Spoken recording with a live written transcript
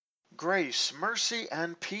Grace, mercy,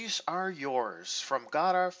 and peace are yours from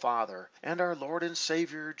God our Father and our Lord and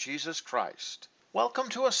Savior Jesus Christ. Welcome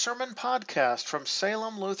to a sermon podcast from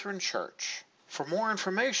Salem Lutheran Church. For more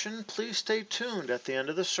information, please stay tuned at the end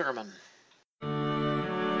of the sermon.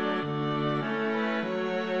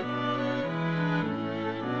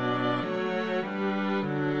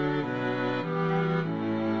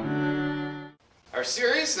 Our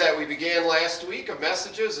series that we began last week of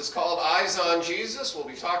messages is called Eyes on Jesus. We'll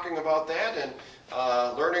be talking about that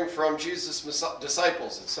and learning from Jesus'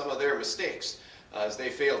 disciples and some of their mistakes as they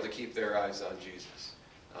failed to keep their eyes on Jesus.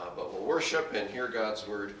 But we'll worship and hear God's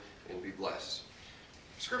word and be blessed.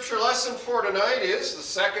 Scripture lesson for tonight is the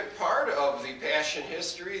second part of the Passion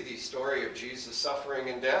history, the story of Jesus' suffering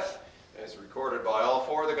and death, as recorded by all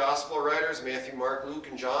four of the gospel writers, Matthew, Mark, Luke,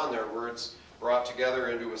 and John, their words brought together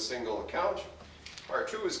into a single account. Part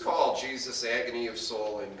 2 is called Jesus' Agony of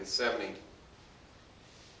Soul in Gethsemane.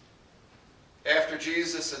 After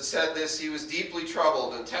Jesus had said this, he was deeply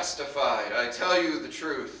troubled and testified, "I tell you the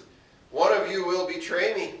truth, one of you will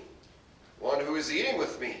betray me, one who is eating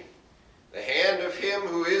with me. The hand of him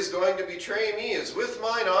who is going to betray me is with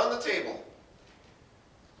mine on the table."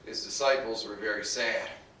 His disciples were very sad.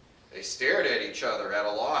 They stared at each other, at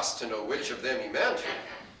a loss to know which of them he meant,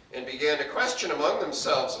 and began to question among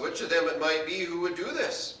themselves which of them it might be who would do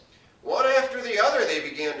this. One after the other they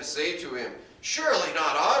began to say to him, "Surely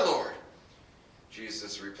not I, Lord."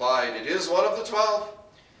 Jesus replied, "It is one of the 12.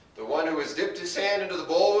 The one who has dipped his hand into the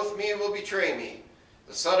bowl with me will betray me.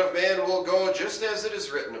 The Son of Man will go just as it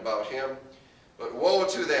is written about him. But woe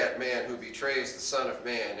to that man who betrays the Son of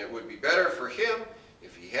Man. It would be better for him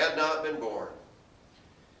if he had not been born."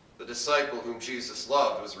 The disciple whom Jesus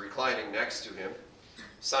loved was reclining next to him.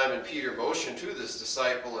 Simon Peter motioned to this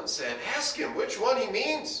disciple and said, "Ask him which one he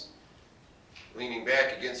means." Leaning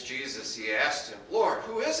back against Jesus, he asked him, "Lord,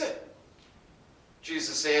 who is it?"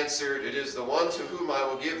 Jesus answered, "It is the one to whom I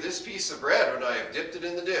will give this piece of bread when I have dipped it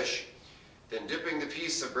in the dish." Then dipping the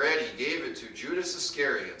piece of bread, he gave it to Judas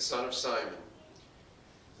Iscariot, son of Simon.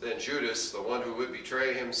 Then Judas, the one who would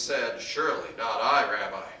betray him, said, "Surely not I,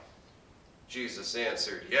 Rabbi." Jesus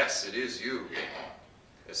answered, "Yes, it is you."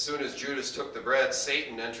 As soon as Judas took the bread,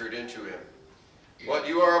 Satan entered into him. "What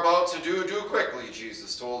you are about to do, do quickly,"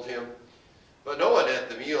 Jesus told him. But no one at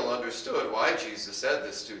the meal understood why Jesus said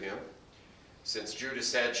this to him. Since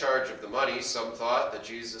Judas had charge of the money, some thought that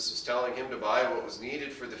Jesus was telling him to buy what was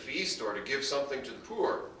needed for the feast or to give something to the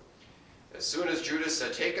poor. As soon as Judas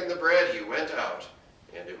had taken the bread, he went out,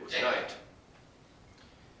 and it was night.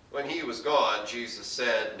 When he was gone, Jesus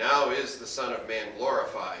said, "Now is the Son of Man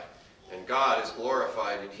glorified, and God is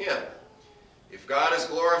glorified in him. If God is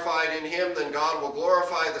glorified in him, then God will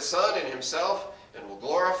glorify the Son in himself and will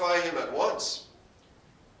glorify him at once."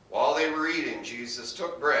 While they were eating, Jesus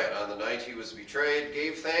took bread on the night he was betrayed,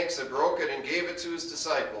 gave thanks, and broke it, and gave it to his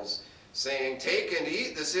disciples, saying, "Take and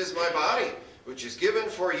eat, this is my body, which is given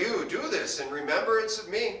for you. Do this in remembrance of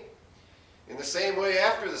me." In the same way,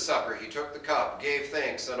 after the supper, he took the cup, gave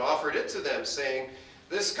thanks, and offered it to them, saying,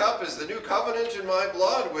 "This cup is the new covenant in my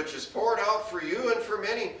blood, which is poured out for you and for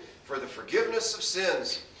many, for the forgiveness of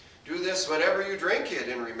sins. Do this whenever you drink it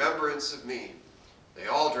in remembrance of me." They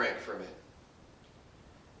all drank from it.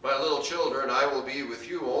 "My little children, I will be with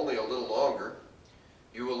you only a little longer.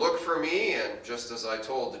 You will look for me, and just as I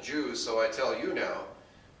told the Jews, so I tell you now,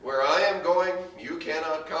 where I am going, you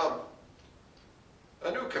cannot come.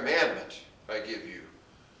 A new commandment I give you.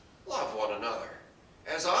 Love one another.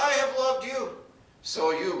 As I have loved you,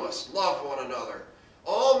 so you must love one another.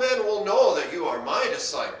 All men will know that you are my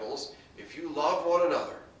disciples if you love one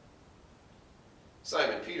another."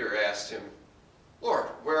 Simon Peter asked him, "Lord,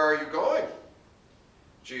 where are you going?"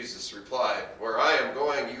 Jesus replied, "Where I am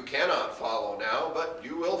going you cannot follow now, but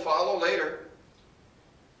you will follow later."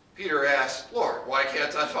 Peter asked, "Lord, why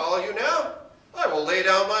can't I follow you now? I will lay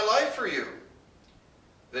down my life for you."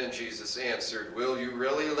 Then Jesus answered, "Will you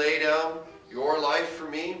really lay down your life for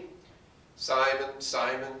me? Simon,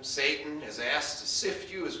 Simon, Satan has asked to sift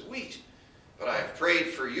you as wheat, but I have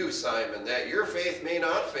prayed for you, Simon, that your faith may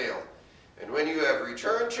not fail. And when you have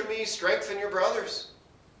returned to me, strengthen your brothers."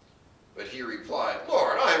 But he replied,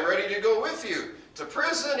 "Lord, I am ready to go with you to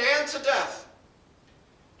prison and to death."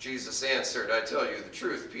 Jesus answered, "I tell you the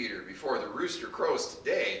truth, Peter, before the rooster crows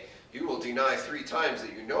today, you will deny 3 times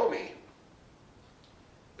that you know me."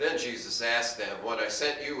 Then Jesus asked them, "When I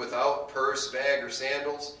sent you without purse, bag, or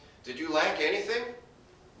sandals, did you lack anything?"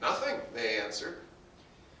 "Nothing," they answered.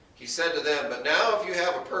 He said to them, "But now if you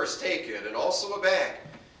have a purse, take it, and also a bag.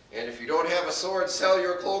 And if you don't have a sword, sell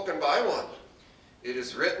your cloak and buy one. It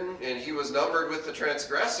is written, and he was numbered with the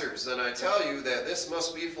transgressors. And I tell you that this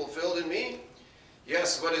must be fulfilled in me.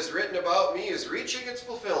 Yes, what is written about me is reaching its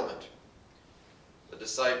fulfillment." The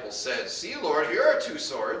disciples said, "See, Lord, here are 2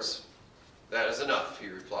 swords." "That is enough," he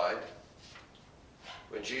replied.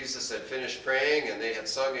 When Jesus had finished praying and they had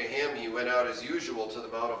sung a hymn, he went out as usual to the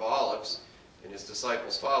Mount of Olives, and his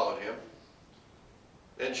disciples followed him.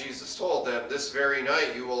 Then Jesus told them, "This very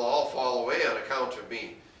night you will all fall away on account of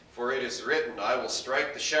me. For it is written, I will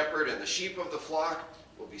strike the shepherd, and the sheep of the flock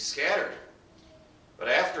will be scattered. But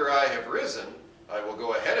after I have risen, I will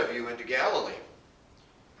go ahead of you into Galilee."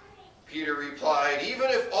 Peter replied, "Even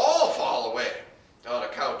if all fall away on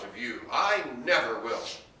account of you, I never will."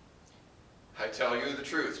 "I tell you the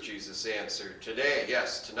truth," Jesus answered. "Today,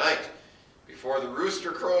 yes, tonight, before the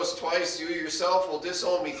rooster crows twice, you yourself will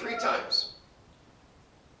disown me 3 times.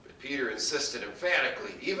 But Peter insisted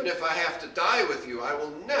emphatically, "Even if I have to die with you, I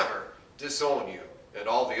will never disown you." And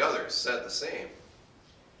all the others said the same.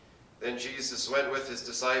 Then Jesus went with his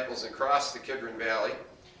disciples and crossed the Kidron Valley.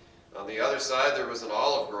 On the other side there was an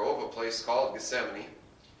olive grove, a place called Gethsemane.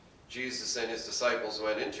 Jesus and his disciples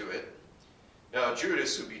went into it. Now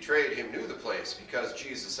Judas, who betrayed him, knew the place, because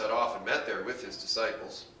Jesus had often met there with his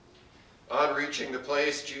disciples. On reaching the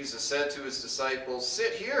place, Jesus said to his disciples,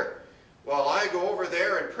 "Sit here while I go over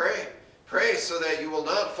there and pray. Pray so that you will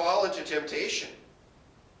not fall into temptation."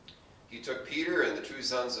 He took Peter and the 2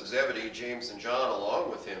 sons of Zebedee, James and John, along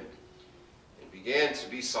with him, and began to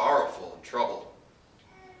be sorrowful and troubled.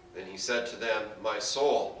 Then he said to them, "My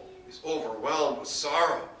soul is overwhelmed with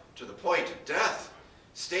sorrow to the point of death.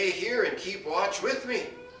 Stay here and keep watch with me."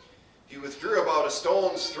 He withdrew about a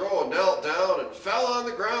stone's throw, knelt down, and fell on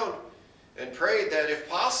the ground, and prayed that, if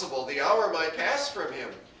possible, the hour might pass from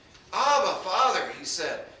him. "Abba, Father," he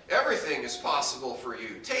said, "everything is possible for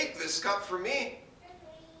you. Take this cup from me.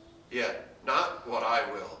 Yet not what I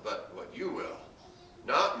will, but what you will.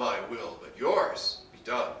 Not my will, but yours be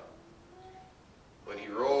done." When he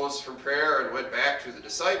rose from prayer and went back to the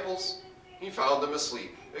disciples, he found them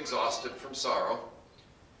asleep, exhausted from sorrow.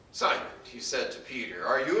 "Simon," he said to Peter,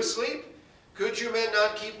 "are you asleep? Could you men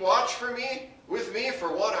not keep watch with me for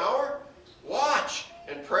 1 hour? Watch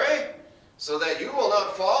and pray, so that you will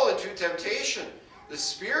not fall into temptation. The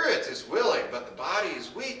spirit is willing, but the body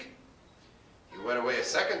is weak." He went away a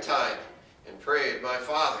second time and prayed, "My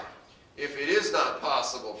Father, if it is not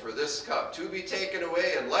possible for this cup to be taken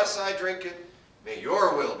away unless I drink it, may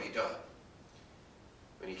your will be done."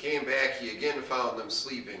 When he came back, he again found them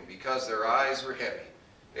sleeping, because their eyes were heavy.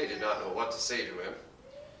 They did not know what to say to him.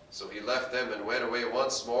 So he left them and went away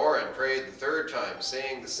once more and prayed the 3rd time,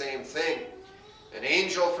 saying the same thing. An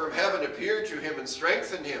angel from heaven appeared to him and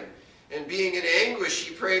strengthened him. And being in anguish,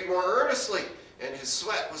 he prayed more earnestly, and his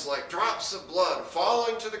sweat was like drops of blood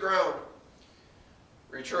falling to the ground.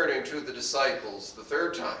 Returning to the disciples the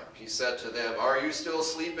 3rd time, he said to them, "Are you still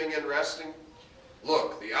sleeping and resting?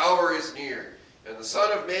 Look, the hour is near, and the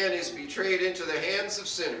Son of Man is betrayed into the hands of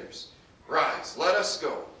sinners. Rise, let us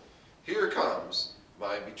go. Here comes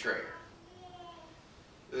my betrayer."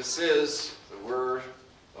 This is the word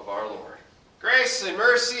of our Lord. Grace and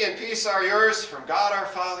mercy and peace are yours from God our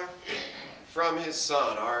Father, and from his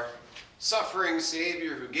Son, our suffering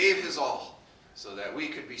Savior, who gave his all so that we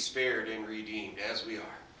could be spared and redeemed as we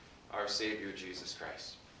are, our Savior Jesus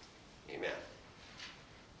Christ. Amen.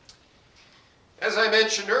 As I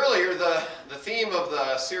mentioned earlier, the theme of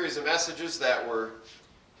the series of messages that we're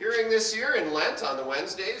hearing this year in Lent on the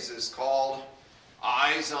Wednesdays is called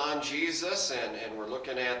Eyes on Jesus, and we're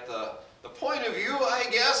looking at the point of view, I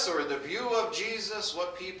guess, or the view of Jesus,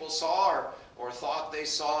 what people saw or thought they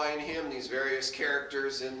saw in him, these various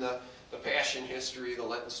characters in the Passion history, the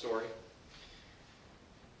Lenten story.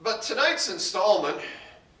 But tonight's installment,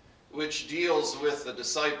 which deals with the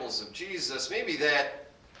disciples of Jesus, maybe that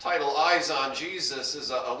title, Eyes on Jesus, is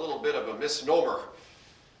a little bit of a misnomer,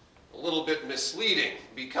 a little bit misleading,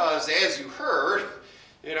 because as you heard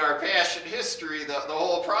in our Passion history, the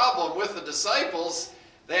whole problem with the disciples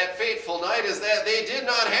that fateful night is that they did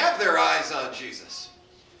not have their eyes on Jesus.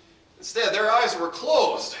 Instead, their eyes were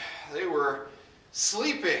closed. They were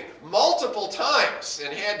sleeping multiple times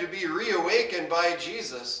and had to be reawakened by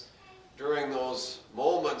Jesus during those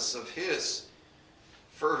moments of his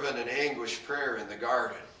fervent and anguished prayer in the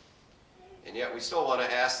garden. And yet we still want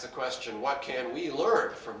to ask the question, what can we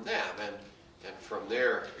learn from them and from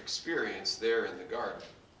their experience there in the garden?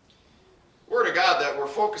 The Word of God that we're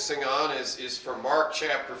focusing on is from Mark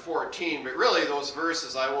chapter 14, but really those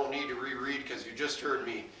verses I won't need to reread because you just heard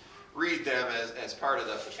me read them as part of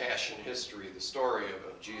the Passion history, the story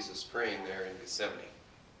of Jesus praying there in Gethsemane.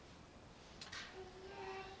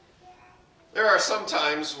 There are some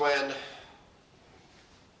times when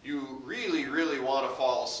you really, really want to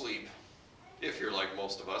fall asleep, if you're like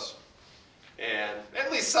most of us. And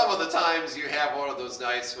at least some of the times you have one of those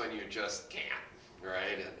nights when you just can't,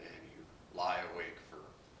 right? And you lie awake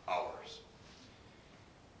for hours.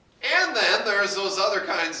 And then there's those other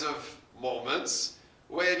kinds of moments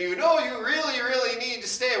when you know you really, really need to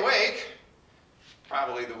stay awake.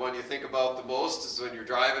 Probably the one you think about the most is when you're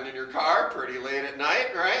driving in your car pretty late at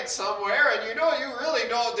night, right, somewhere, and you know you really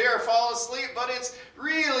don't dare fall asleep, but it's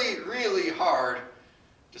really, really hard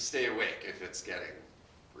to stay awake if it's getting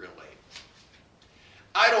real late.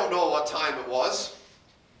 I don't know what time it was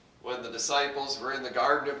when the disciples were in the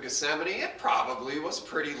Garden of Gethsemane. It probably was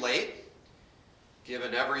pretty late,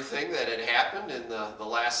 given everything that had happened in the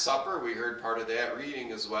Last Supper. We heard part of that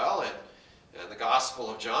reading as well, and the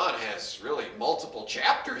Gospel of John has really multiple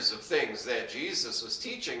chapters of things that Jesus was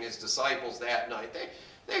teaching his disciples that night.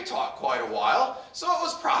 They taught quite a while, so it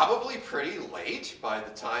was probably pretty late by the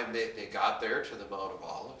time they got there to the Mount of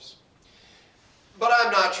Olives. But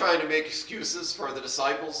I'm not trying to make excuses for the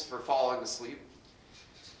disciples for falling asleep,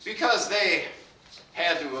 because they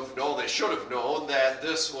had to have known, they should have known, that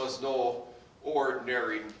this was no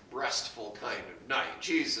ordinary, restful kind of night.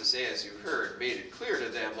 Jesus, as you heard, made it clear to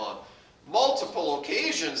them on multiple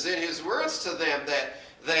occasions in his words to them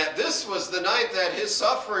that this was the night that his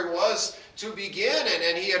suffering was to begin,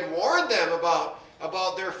 and he had warned them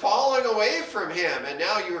about their falling away from him. And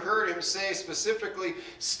now you heard him say specifically,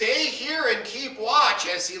 stay here and keep watch,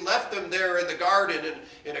 as he left them there in the garden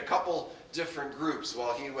in a couple different groups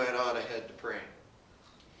while he went on ahead to pray.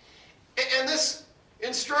 And this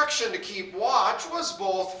instruction to keep watch was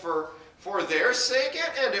both for their sake,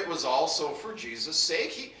 and it was also for Jesus'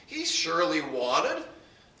 sake. He surely wanted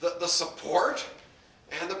the support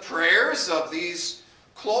and the prayers of these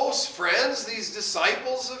close friends, these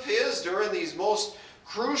disciples of his, during these most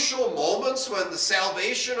crucial moments when the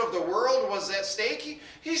salvation of the world was at stake.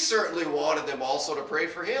 He certainly wanted them also to pray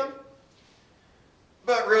for him.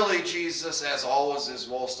 But really, Jesus, as always, is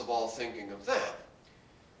most of all thinking of them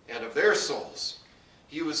and of their souls.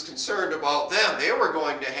 He was concerned about them. They were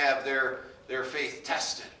going to have their faith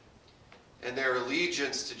tested and their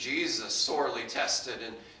allegiance to Jesus sorely tested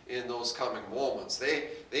in those coming moments. They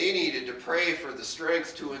needed to pray for the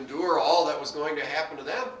strength to endure all that was going to happen to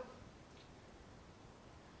them.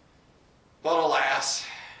 But alas,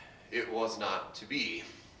 it was not to be.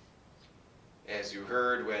 As you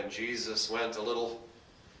heard, when Jesus went a little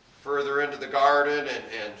further into the garden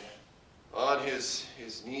and on his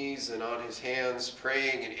knees and on his hands,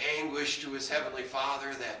 praying in anguish to his heavenly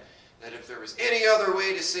Father that if there was any other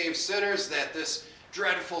way to save sinners, that this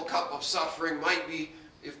dreadful cup of suffering might be,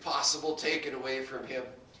 if possible, taken away from him.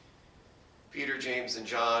 Peter, James, and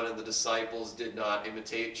John and the disciples did not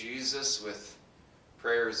imitate Jesus with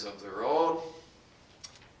prayers of their own.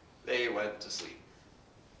 They went to sleep.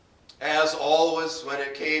 As always, when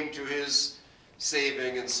it came to his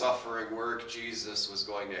saving and suffering work, Jesus was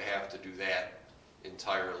going to have to do that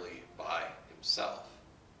entirely by himself.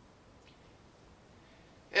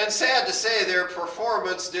 And sad to say, their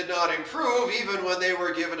performance did not improve even when they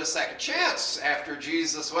were given a second chance after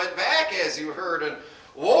Jesus went back, as you heard, and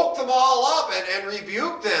woke them all up and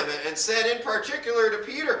rebuked them and said in particular to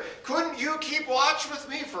Peter, couldn't you keep watch with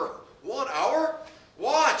me for 1 hour?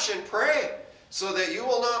 Watch and pray so that you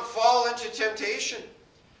will not fall into temptation.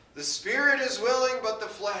 The spirit is willing, but the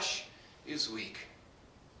flesh is weak.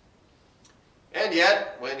 And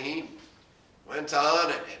yet, when he went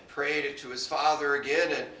on and prayed to his Father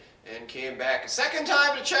again and came back a second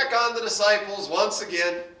time to check on the disciples once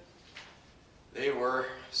again, they were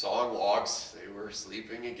sawing logs. They were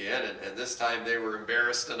sleeping again, and this time they were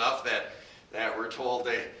embarrassed enough that we're told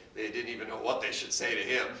they didn't even know what they should say to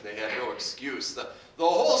him. They had no excuse. The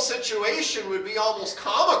whole situation would be almost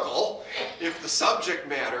comical if the subject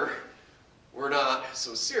matter were not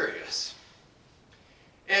so serious.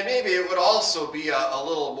 And maybe it would also be a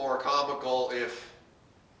little more comical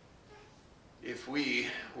if we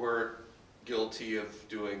were guilty of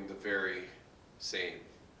doing the very same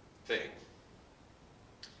thing.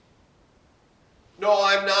 No,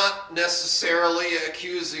 I'm not necessarily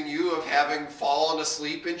accusing you of having fallen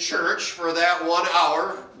asleep in church for that 1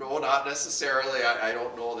 hour. No, not necessarily. I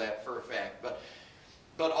don't know that for a fact.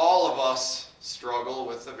 But all of us struggle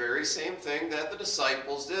with the very same thing that the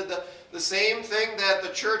disciples did, the same thing that the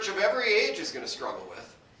church of every age is going to struggle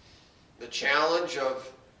with. The challenge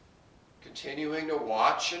of continuing to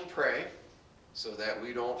watch and pray so that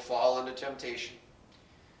we don't fall into temptation.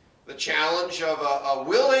 The challenge of a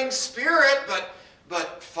willing spirit,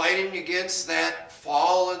 but fighting against that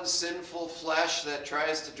fallen, sinful flesh that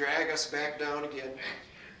tries to drag us back down again.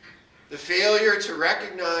 The failure to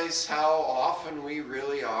recognize how often we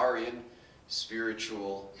really are in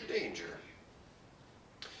spiritual danger.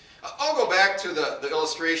 I'll go back to the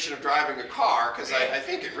illustration of driving a car, because I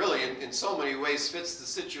think it really, in so many ways, fits the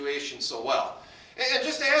situation so well. And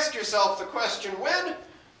just ask yourself the question,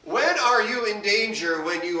 when are you in danger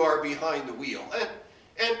when you are behind the wheel?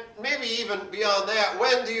 And maybe even beyond that,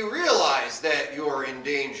 when do you realize that you're in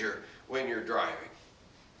danger when you're driving?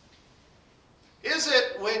 Is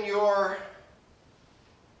it when you're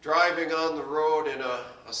driving on the road in a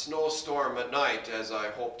snowstorm at night, as I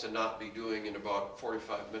hope to not be doing in about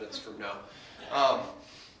 45 minutes from now?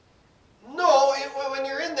 No, when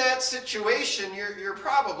you're in that situation, you're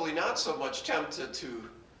probably not so much tempted to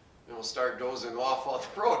start dozing off on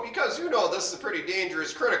the road, because this is a pretty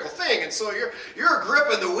dangerous, critical thing, and so you're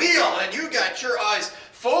gripping the wheel and you got your eyes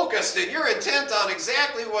focused and you're intent on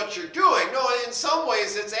exactly what you're doing. No, in some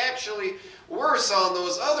ways it's actually worse on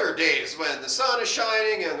those other days when the sun is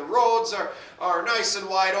shining and the roads are nice and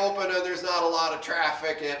wide open and there's not a lot of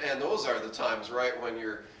traffic, and those are the times, right, when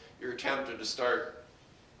you're tempted to start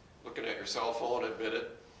looking at your cell phone. Admit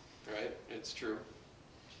it, right? It's true.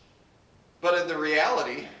 But in the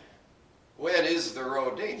reality, when is the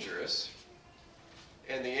road dangerous?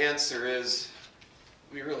 And the answer is,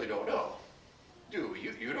 we really don't know, do we?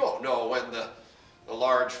 You don't know when the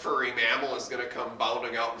large furry mammal is going to come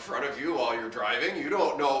bounding out in front of you while you're driving. You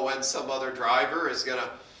don't know when some other driver is going to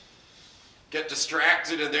get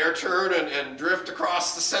distracted in their turn and drift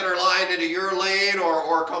across the center line into your lane,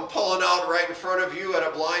 or come pulling out right in front of you at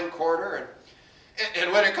a blind corner.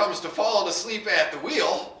 And when it comes to falling asleep at the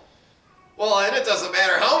wheel, well, and it doesn't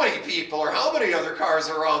matter how many people or how many other cars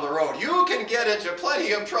are on the road. You can get into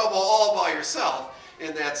plenty of trouble all by yourself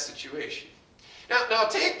in that situation. Now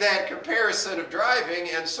take that comparison of driving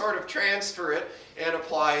and sort of transfer it and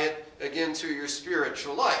apply it again to your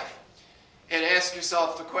spiritual life. And ask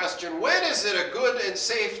yourself the question, when is it a good and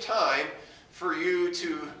safe time for you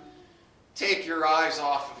to take your eyes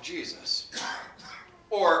off of Jesus?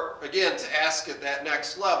 Or, again, to ask at that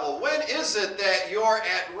next level, when is it that you're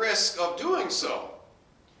at risk of doing so?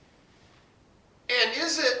 And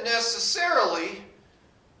is it necessarily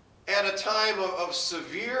at a time of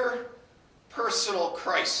severe personal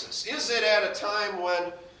crisis? Is it at a time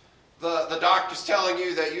when the doctor's telling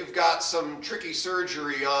you that you've got some tricky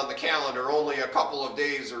surgery on the calendar only a couple of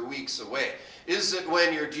days or weeks away? Is it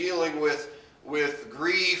when you're dealing with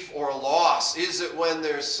grief or loss? Is it when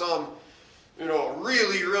there's some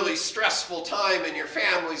really, really stressful time in your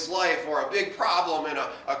family's life, or a big problem in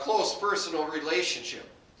a close personal relationship?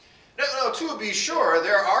 Now, to be sure,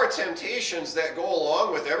 there are temptations that go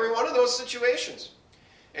along with every one of those situations.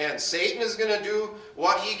 And Satan is going to do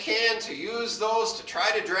what he can to use those to try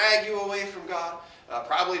to drag you away from God,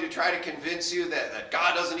 probably to try to convince you that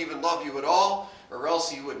God doesn't even love you at all, or else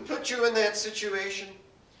he wouldn't put you in that situation.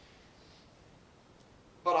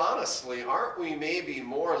 But honestly, aren't we maybe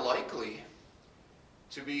more likely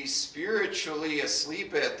to be spiritually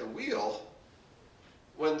asleep at the wheel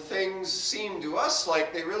when things seem to us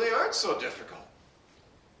like they really aren't so difficult?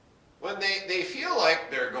 When they feel like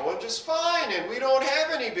they're going just fine and we don't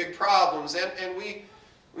have any big problems, and we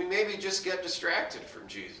maybe just get distracted from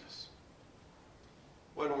Jesus.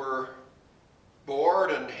 When we're bored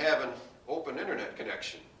and have an open internet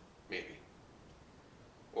connection, maybe.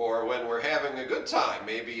 Or when we're having a good time,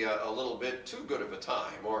 maybe a little bit too good of a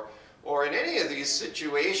time. Or in any of these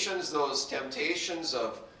situations, those temptations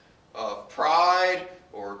of pride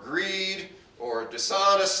or greed or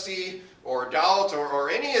dishonesty or doubt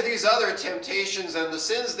or any of these other temptations and the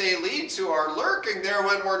sins they lead to are lurking there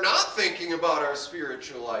when we're not thinking about our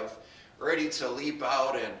spiritual life, ready to leap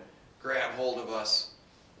out and grab hold of us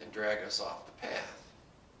and drag us off the path.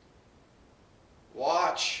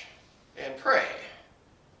 Watch and pray,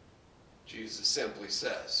 Jesus simply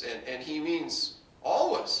says, and he means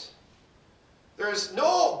always. There's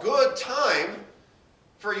no good time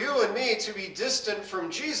for you and me to be distant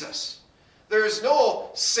from Jesus. There's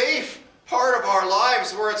no safe part of our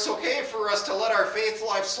lives where it's okay for us to let our faith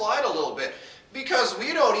life slide a little bit, because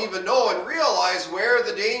we don't even know and realize where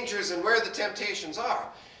the dangers and where the temptations are.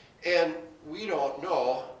 And we don't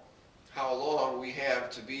know how long we have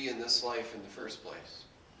to be in this life in the first place.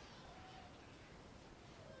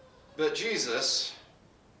 But Jesus,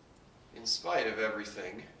 in spite of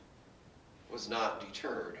everything, was not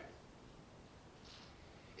deterred.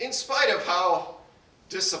 In spite of how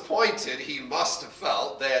disappointed he must have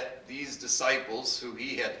felt that these disciples, who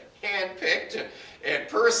he had handpicked and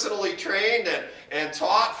personally trained and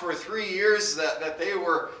taught for 3 years that they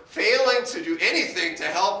were failing to do anything to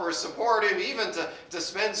help or support him, even to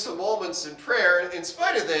spend some moments in prayer. In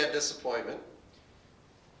spite of that disappointment,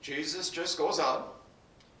 Jesus just goes on,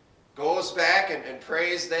 goes back and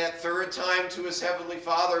prays that third time to his heavenly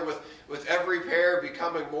Father, with every prayer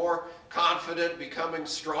becoming more confident, becoming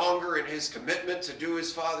stronger in his commitment to do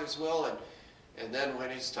his Father's will. And then when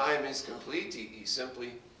his time is complete, he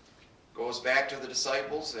simply goes back to the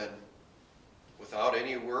disciples, and without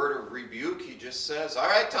any word of rebuke, he just says, "All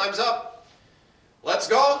right, time's up. Let's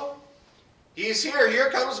go. He's here. Here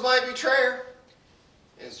comes my betrayer."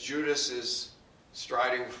 As Judas is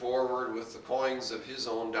striding forward with the coins of his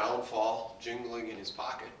own downfall jingling in his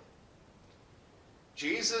pocket.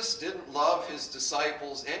 Jesus didn't love his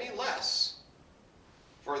disciples any less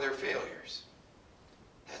for their failures.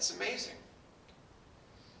 That's amazing.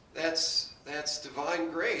 That's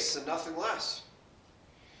divine grace and nothing less.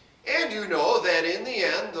 And you know that in the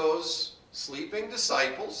end, those sleeping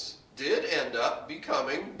disciples did end up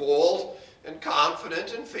becoming bold and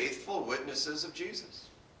confident and faithful witnesses of Jesus.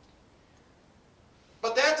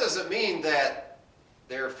 But that doesn't mean that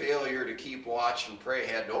their failure to keep watch and pray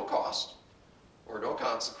had no cost or no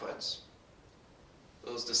consequence.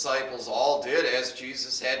 Those disciples all did as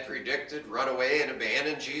Jesus had predicted, run away and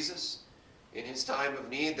abandon Jesus in his time of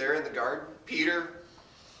need there in the garden. Peter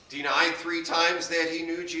denied 3 times that he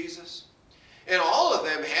knew Jesus. And all of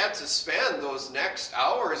them had to spend those next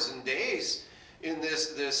hours and days in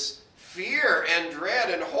this fear and dread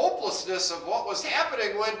and hopelessness of what was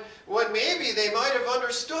happening, when maybe they might have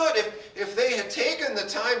understood if they had taken the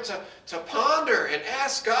time to ponder and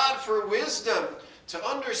ask God for wisdom to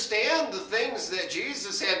understand the things that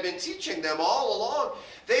Jesus had been teaching them all along.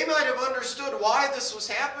 They might have understood why this was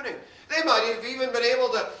happening. They might have even been able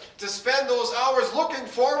to spend those hours looking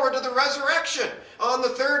forward to the resurrection on the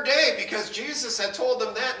 3rd day, because Jesus had told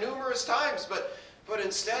them that numerous times. But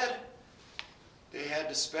instead, they had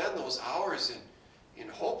to spend those hours in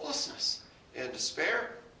hopelessness and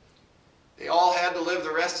despair. They all had to live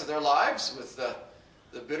the rest of their lives with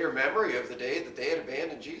the bitter memory of the day that they had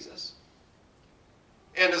abandoned Jesus.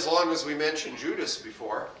 And as long as we mentioned Judas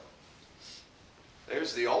before,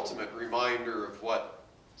 there's the ultimate reminder of what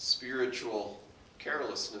spiritual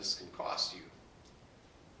carelessness can cost you.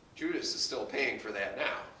 Judas is still paying for that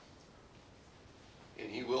now,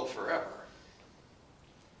 and he will forever.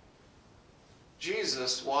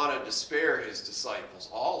 Jesus wanted to spare his disciples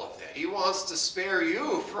all of that. He wants to spare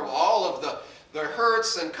you from all of the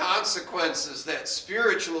hurts and consequences that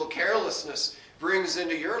spiritual carelessness brings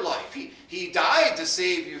into your life. He died to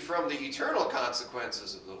save you from the eternal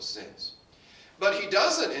consequences of those sins. But he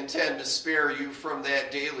doesn't intend to spare you from that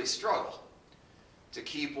daily struggle to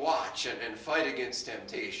keep watch and fight against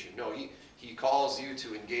temptation. No, he calls you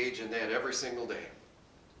to engage in that every single day.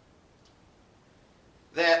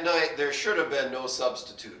 That night, there should have been no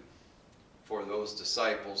substitute for those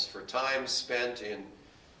disciples for time spent in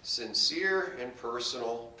sincere and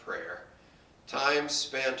personal prayer. Time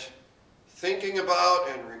spent thinking about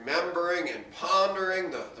and remembering and pondering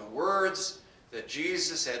the words that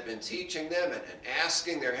Jesus had been teaching them, and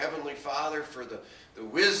asking their Heavenly Father for the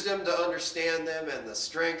wisdom to understand them and the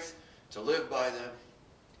strength to live by them.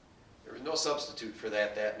 There was no substitute for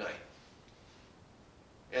that night.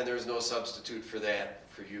 And there's no substitute for that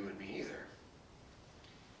for you and me either.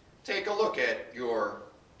 Take a look at your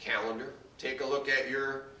calendar. Take a look at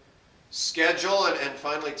your schedule, and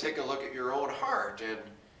finally take a look at your own heart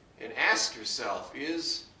and ask yourself,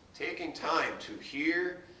 is taking time to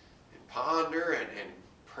hear and ponder and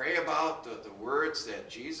pray about the words that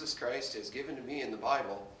Jesus Christ has given to me in the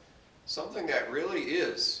Bible something that really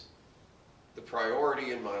is the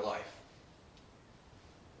priority in my life?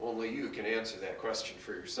 Only you can answer that question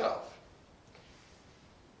for yourself.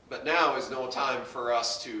 But now is no time for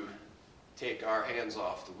us to take our hands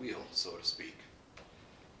off the wheel, so to speak.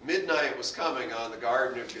 Midnight was coming on the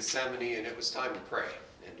Garden of Gethsemane, and it was time to pray,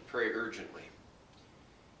 and to pray urgently.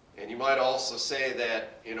 And you might also say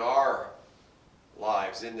that in our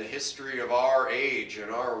lives, in the history of our age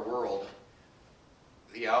and our world,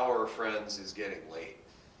 the hour, friends, is getting late.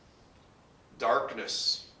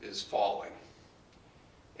 Darkness is falling.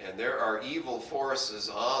 And there are evil forces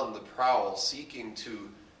on the prowl seeking to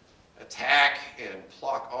attack and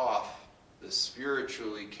pluck off the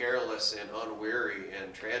spiritually careless and unwary,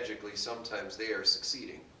 and tragically sometimes they are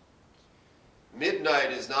succeeding.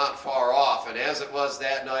 Midnight is not far off, and as it was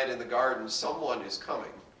that night in the garden, someone is coming.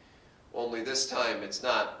 Only this time it's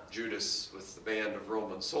not Judas with the band of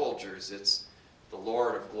Roman soldiers, it's the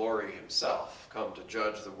Lord of glory himself, come to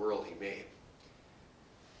judge the world he made.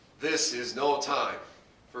 This is no time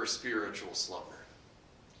for spiritual slumber.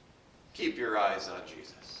 Keep your eyes on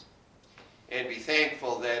Jesus. And be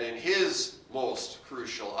thankful that in his most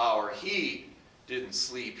crucial hour, he didn't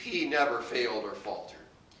sleep. He never failed or faltered.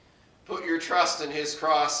 Put your trust in his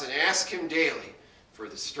cross and ask him daily for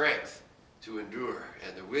the strength to endure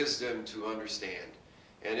and the wisdom to understand.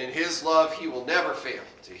 And in his love, he will never fail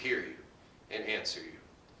to hear you and answer you.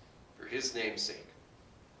 For his name's sake.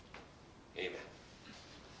 Amen.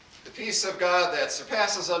 The peace of God that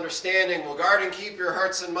surpasses understanding will guard and keep your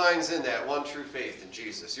hearts and minds in that one true faith in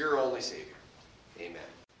Jesus, your only Savior. Amen.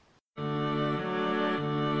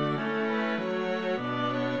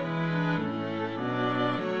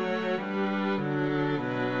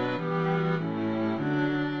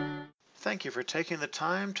 Thank you for taking the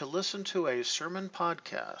time to listen to a sermon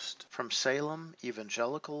podcast from Salem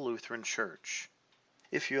Evangelical Lutheran Church.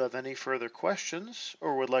 If you have any further questions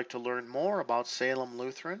or would like to learn more about Salem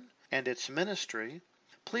Lutheran and its ministry,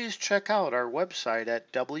 please check out our website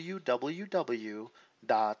at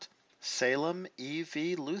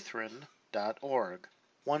www.salemevlutheran.org.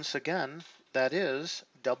 Once again, that is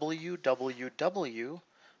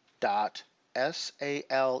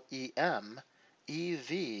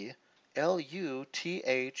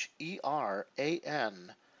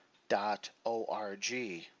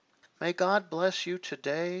May God bless you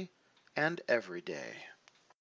today and every day.